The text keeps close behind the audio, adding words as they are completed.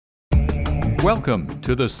Welcome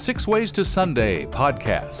to the Six Ways to Sunday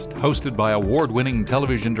podcast, hosted by award-winning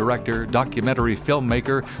television director, documentary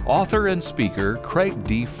filmmaker, author, and speaker Craig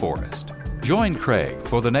D. Forrest. Join Craig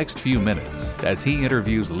for the next few minutes as he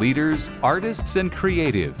interviews leaders, artists, and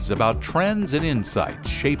creatives about trends and insights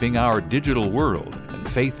shaping our digital world and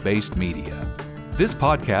faith-based media. This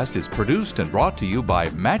podcast is produced and brought to you by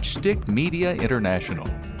Matchstick Media International.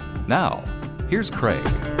 Now, here's Craig.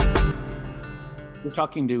 We're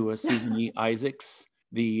talking to Susan E. Isaacs,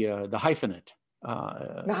 the hyphenate.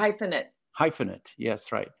 The hyphenate. Hyphenate,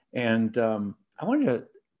 yes, right. And I wanted to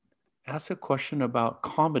ask a question about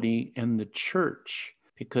comedy and the church,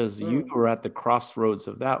 because you were at the crossroads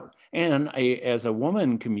of that. And as a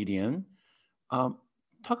woman comedian, talk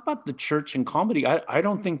about the church and comedy. I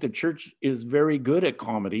don't think the church is very good at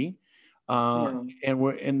comedy. And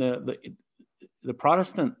we're in the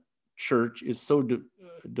Protestant church is so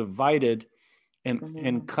divided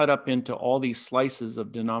and cut up into all these slices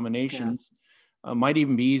of denominations. Might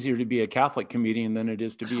even be easier to be a Catholic comedian than it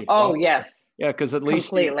is to be a Protestant. Yes. Yeah, because at least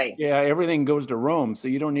completely. Everything goes to Rome, so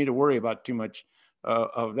you don't need to worry about too much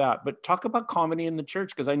of that. But talk about comedy in the church,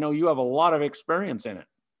 because I know you have a lot of experience in it.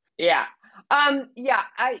 Yeah. I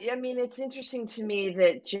mean, it's interesting to me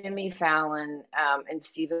that Jimmy Fallon and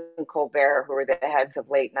Stephen Colbert, who are the heads of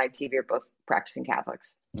late night TV, are both practicing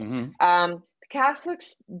Catholics.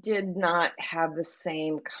 Catholics did not have the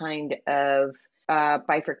same kind of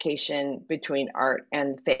bifurcation between art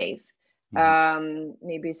and faith.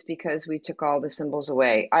 Maybe it's because we took all the symbols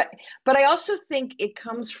away. But I also think it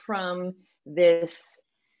comes from this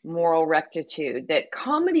moral rectitude that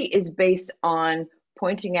comedy is based on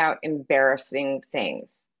pointing out embarrassing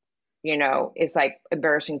things. You know, it's like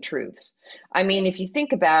embarrassing truths. I mean, if you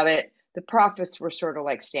think about it, the prophets were sort of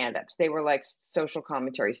like stand-ups. They were like social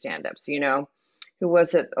commentary stand-ups, you know. Who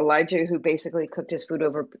was it? Elijah, who basically cooked his food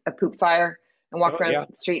over a poop fire and walked around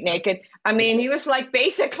the street naked. I mean, he was like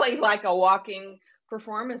basically like a walking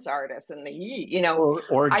performance artist, and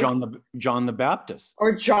or John the Baptist.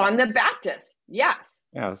 Or John the Baptist. Yes.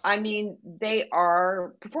 Yes. I mean, they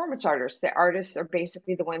are performance artists. The artists are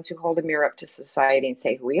basically the ones who hold a mirror up to society and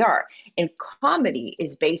say who we are. And comedy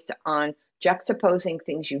is based on juxtaposing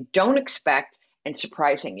things you don't expect and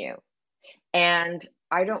surprising you. And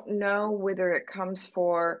I don't know whether it comes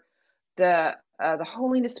for the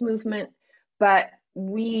holiness movement, but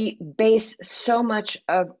we base so much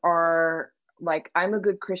of our, like, I'm a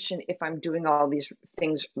good Christian if I'm doing all these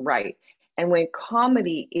things right. And when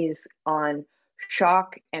comedy is on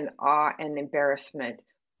shock and awe and embarrassment,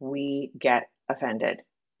 we get offended.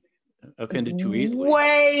 Offended too easily.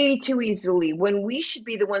 Way too easily, when we should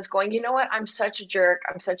be the ones going, you know what, I'm such a jerk,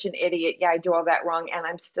 I'm such an idiot, I do all that wrong, and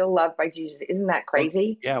I'm still loved by Jesus. Isn't that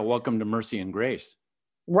crazy? Well, yeah, welcome to mercy and grace.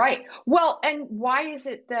 Right. Well, and why is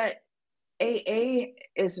it that AA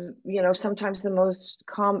is, sometimes the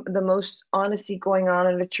most honesty going on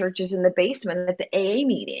in the church is in the basement at the AA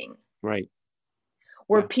meeting? Right.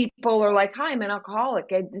 Where people are like, hi, I'm an alcoholic,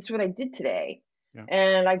 this is what I did today,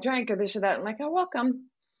 and I drank or this or that. I'm like, oh, welcome.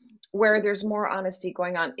 Where there's more honesty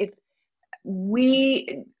going on.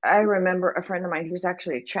 I remember a friend of mine who was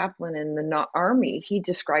actually a chaplain in the Army. He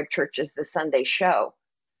described church as the Sunday show.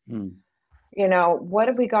 What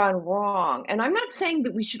have we gone wrong? And I'm not saying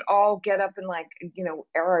that we should all get up and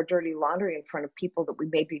air our dirty laundry in front of people that we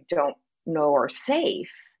maybe don't know are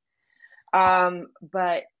safe.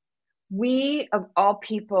 But we, of all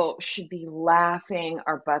people, should be laughing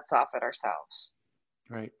our butts off at ourselves.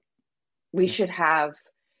 Right. We should have.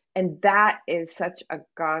 And that is such a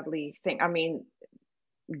godly thing. I mean,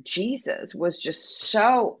 Jesus was just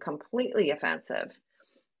so completely offensive.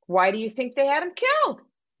 Why do you think they had him killed?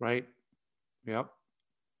 Right. Yep.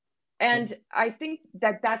 And I think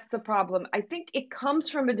that's the problem. I think it comes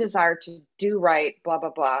from a desire to do right, blah,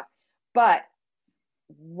 blah, blah. But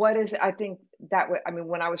what is it? I think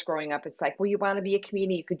when I was growing up, it's like, well, you want to be a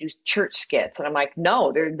comedian, you could do church skits. And I'm like,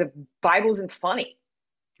 no, the Bible isn't funny.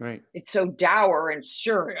 Right. It's so dour and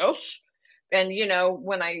serious. And,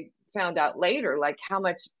 when I found out later, like how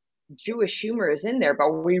much Jewish humor is in there, but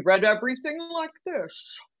we read everything like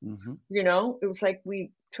this, it was like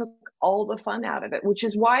we took all the fun out of it, which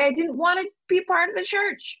is why I didn't want to be part of the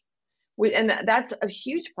church. And that's a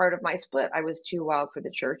huge part of my split. I was too wild for the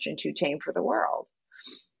church and too tame for the world.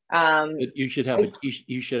 You should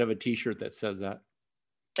have a T-shirt that says that.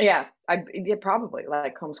 Yeah, probably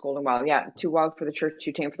like homeschooled and wild. Yeah, too wild for the church,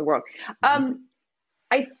 too tame for the world.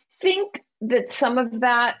 I think that some of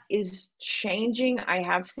that is changing. I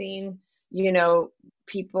have seen,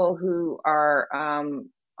 people who are,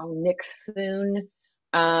 Nick Thune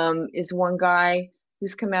is one guy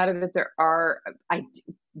who's come out of it. There are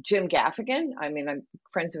Jim Gaffigan. I mean, I'm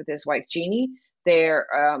friends with his wife, Jeannie. They're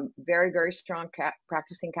very, very strong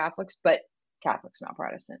practicing Catholics, but Catholics, not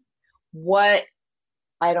Protestant. What,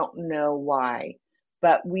 I don't know why,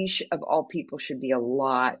 but we of all people should be a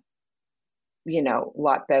lot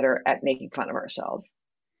better at making fun of ourselves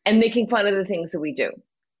and making fun of the things that we do.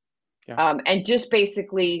 Yeah. And just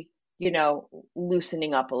basically,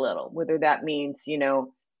 loosening up a little, whether that means,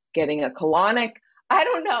 getting a colonic. I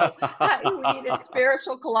don't know. We need a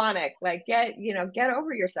spiritual colonic. Like get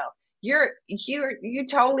over yourself. You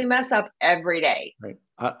totally mess up every day. Right.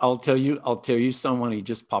 I'll tell you someone, he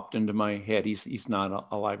just popped into my head. He's not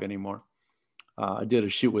alive anymore. I did a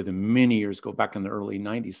shoot with him many years ago, back in the early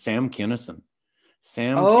 90s, Sam Kinison.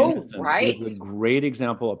 Sam Kinison right. is a great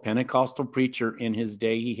example, a Pentecostal preacher in his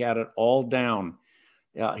day. He had it all down.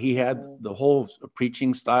 He had the whole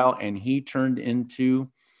preaching style, and he turned into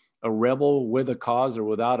a rebel with a cause or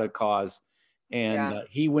without a cause. And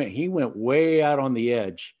he went way out on the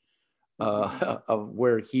edge of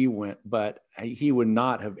where he went, but he would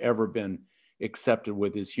not have ever been accepted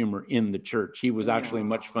with his humor in the church. He was actually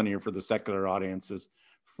much funnier for the secular audiences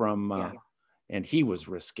and he was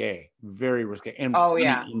risque, very risque, and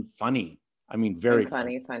funny. I mean, very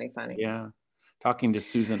funny. Yeah. Talking to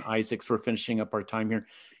Susan Isaacs, we're finishing up our time here.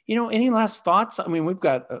 Any last thoughts? I mean, we've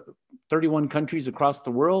got 31 countries across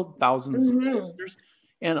the world, thousands of listeners,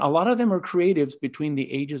 and a lot of them are creatives between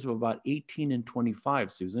the ages of about 18 and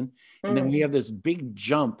 25, Susan. And then we have this big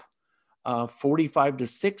jump, 45 to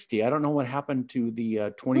 60. I don't know what happened to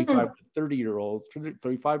the 25 to 30-year-olds,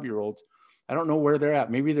 35-year-olds. I don't know where they're at.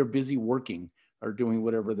 Maybe they're busy working or doing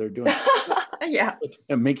whatever they're doing. Yeah.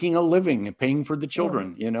 And making a living and paying for the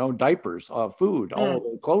children, diapers, food, all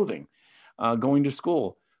the clothing, going to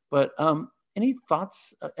school. But any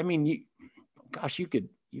thoughts? I mean,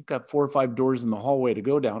 you've got 4 or 5 doors in the hallway to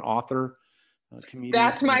go down. Author, comedian.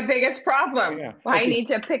 That's my biggest problem. Yeah. Okay. I need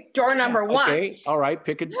to pick door number one. Okay. All right.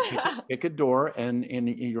 Pick a door and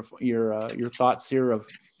your thoughts here of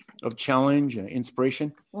challenge,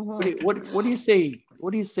 inspiration. Mm-hmm. What do you say?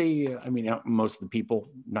 What do you say? I mean, most of the people,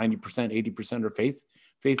 90%, 80% are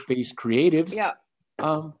faith-based creatives. Yeah.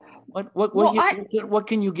 What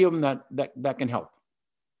can you give them that can help?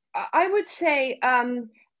 I would say,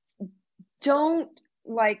 don't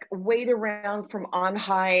wait around from on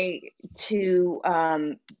high to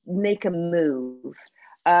make a move.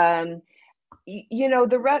 The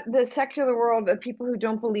secular world, the people who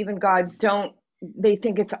don't believe in God they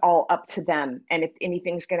think it's all up to them. And if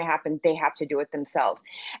anything's going to happen, they have to do it themselves.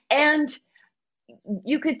 And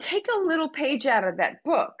you could take a little page out of that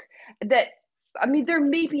book there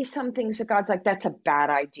may be some things that God's like, that's a bad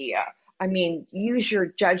idea. I mean, use your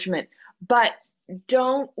judgment, but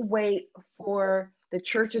don't wait for the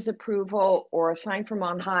church's approval or a sign from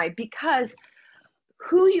on high, because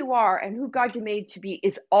who you are and who God you made to be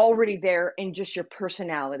is already there in just your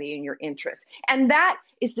personality and your interests. And that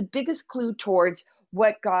is the biggest clue towards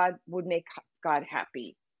what God would make God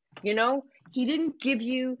happy. He didn't give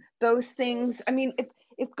you those things. I mean,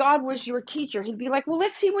 if God was your teacher, he'd be like, well,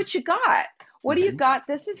 let's see what you got. What do you got?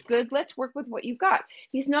 This is good. Let's work with what you got.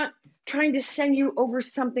 He's not trying to send you over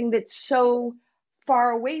something that's so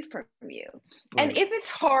far away from you. Right. And if it's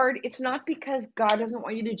hard, it's not because God doesn't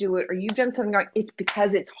want you to do it or you've done something wrong. It's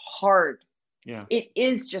because it's hard. Yeah. It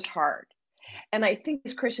is just hard. And I think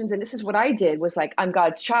as Christians, and this is what I did, was I'm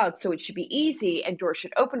God's child, so it should be easy and doors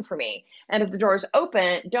should open for me. And if the doors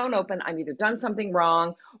don't open, I'm either done something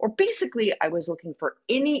wrong, or basically I was looking for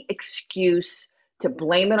any excuse to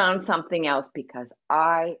blame it on something else because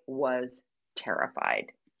I was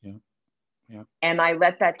terrified. Yeah. And I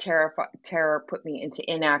let that terror put me into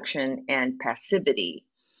inaction and passivity.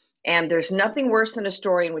 And there's nothing worse than a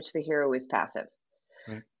story in which the hero is passive.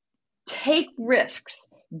 Right. Take risks.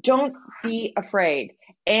 Don't be afraid.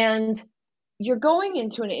 And you're going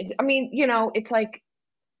into it's like,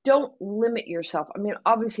 don't limit yourself. I mean,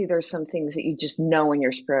 obviously there's some things that you just know in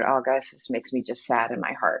your spirit, oh gosh, this makes me just sad in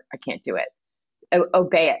my heart. I can't do it.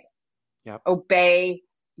 Obey it. Yep. Obey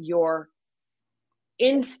your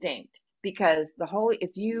instinct, because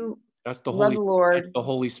if you love the Lord, the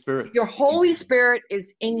Holy Spirit. Your Holy Spirit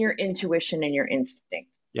is in your intuition and your instinct.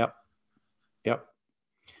 Yep.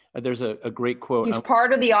 There's a great quote. He's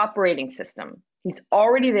part of the operating system. He's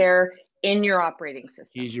already there in your operating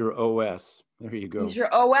system. He's your OS. There you go. He's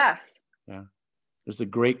your OS. Yeah. There's a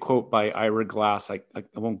great quote by Ira Glass. I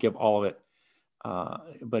won't give all of it.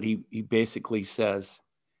 But he basically says,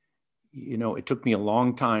 it took me a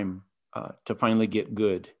long time to finally get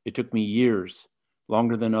good. It took me years,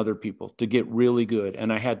 longer than other people, to get really good.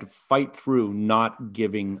 And I had to fight through not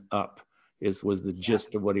giving up. was the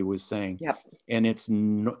gist of what he was saying. Yep. And it's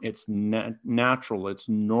natural, it's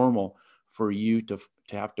normal for you to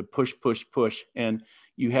have to push, and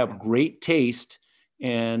you have great taste,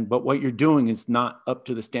 but what you're doing is not up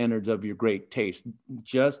to the standards of your great taste.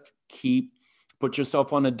 Just put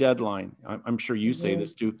yourself on a deadline. I'm sure you say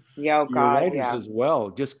this to your writers as well.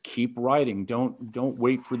 Just keep writing. Don't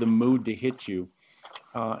wait for the mood to hit you.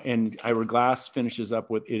 And Ira Glass finishes up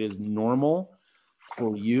with, it is normal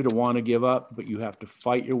for you to want to give up, but you have to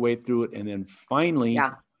fight your way through it. And then finally,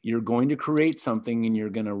 you're going to create something, and you're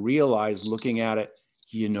going to realize, looking at it,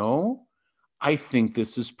 I think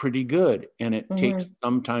this is pretty good. And it takes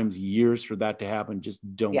sometimes years for that to happen. Just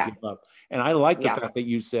don't give up. And I like the fact that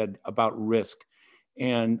you said about risk.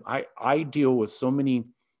 And I deal with so many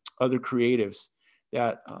other creatives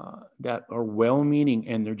that are well-meaning,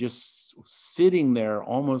 and they're just sitting there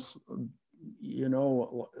almost,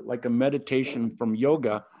 like a meditation from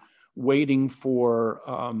yoga, waiting for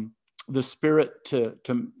the spirit to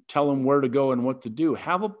tell them where to go and what to do.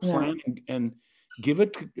 Have a plan and give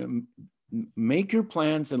it, make your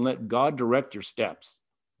plans and let God direct your steps.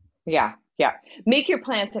 Yeah. Make your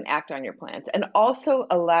plans and act on your plans, and also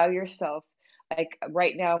allow yourself. Like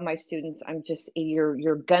right now, my students,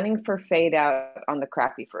 you're gunning for fade out on the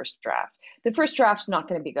crappy first draft. The first draft's not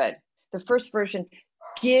going to be good. The first version,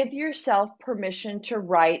 give yourself permission to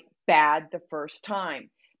write bad the first time,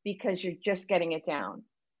 because you're just getting it down.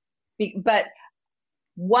 But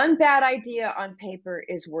one bad idea on paper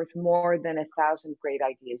is worth more than 1,000 great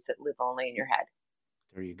ideas that live only in your head.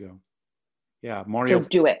 There you go. Yeah, Mario. So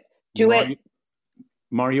do it. It.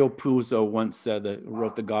 Mario Puzo once said,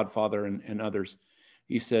 wrote The Godfather and others.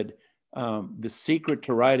 He said, the secret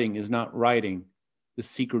to writing is not writing. The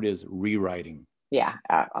secret is rewriting. Yeah,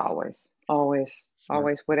 always.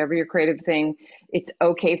 Whatever your creative thing, it's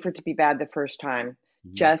okay for it to be bad the first time.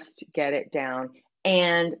 Just get it down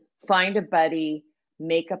and find a buddy,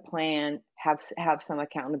 make a plan, have some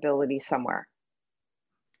accountability somewhere.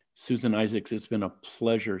 Susan Isaacs, it's been a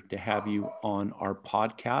pleasure to have you on our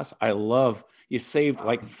podcast. I love, you saved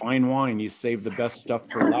like fine wine. You saved the best stuff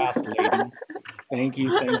for last, lady. Thank you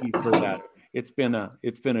for that. It's been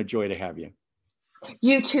a joy to have you.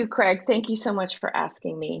 You too, Craig. Thank you so much for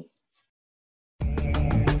asking me.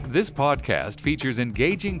 This podcast features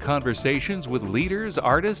engaging conversations with leaders,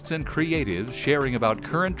 artists, and creatives sharing about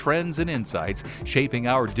current trends and insights shaping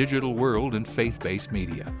our digital world and faith-based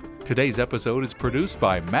media. Today's episode is produced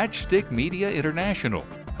by Matchstick Media International,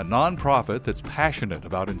 a nonprofit that's passionate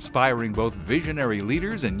about inspiring both visionary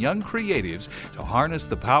leaders and young creatives to harness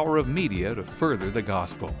the power of media to further the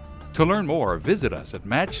gospel. To learn more, visit us at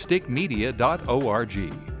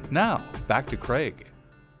matchstickmedia.org. Now, back to Craig.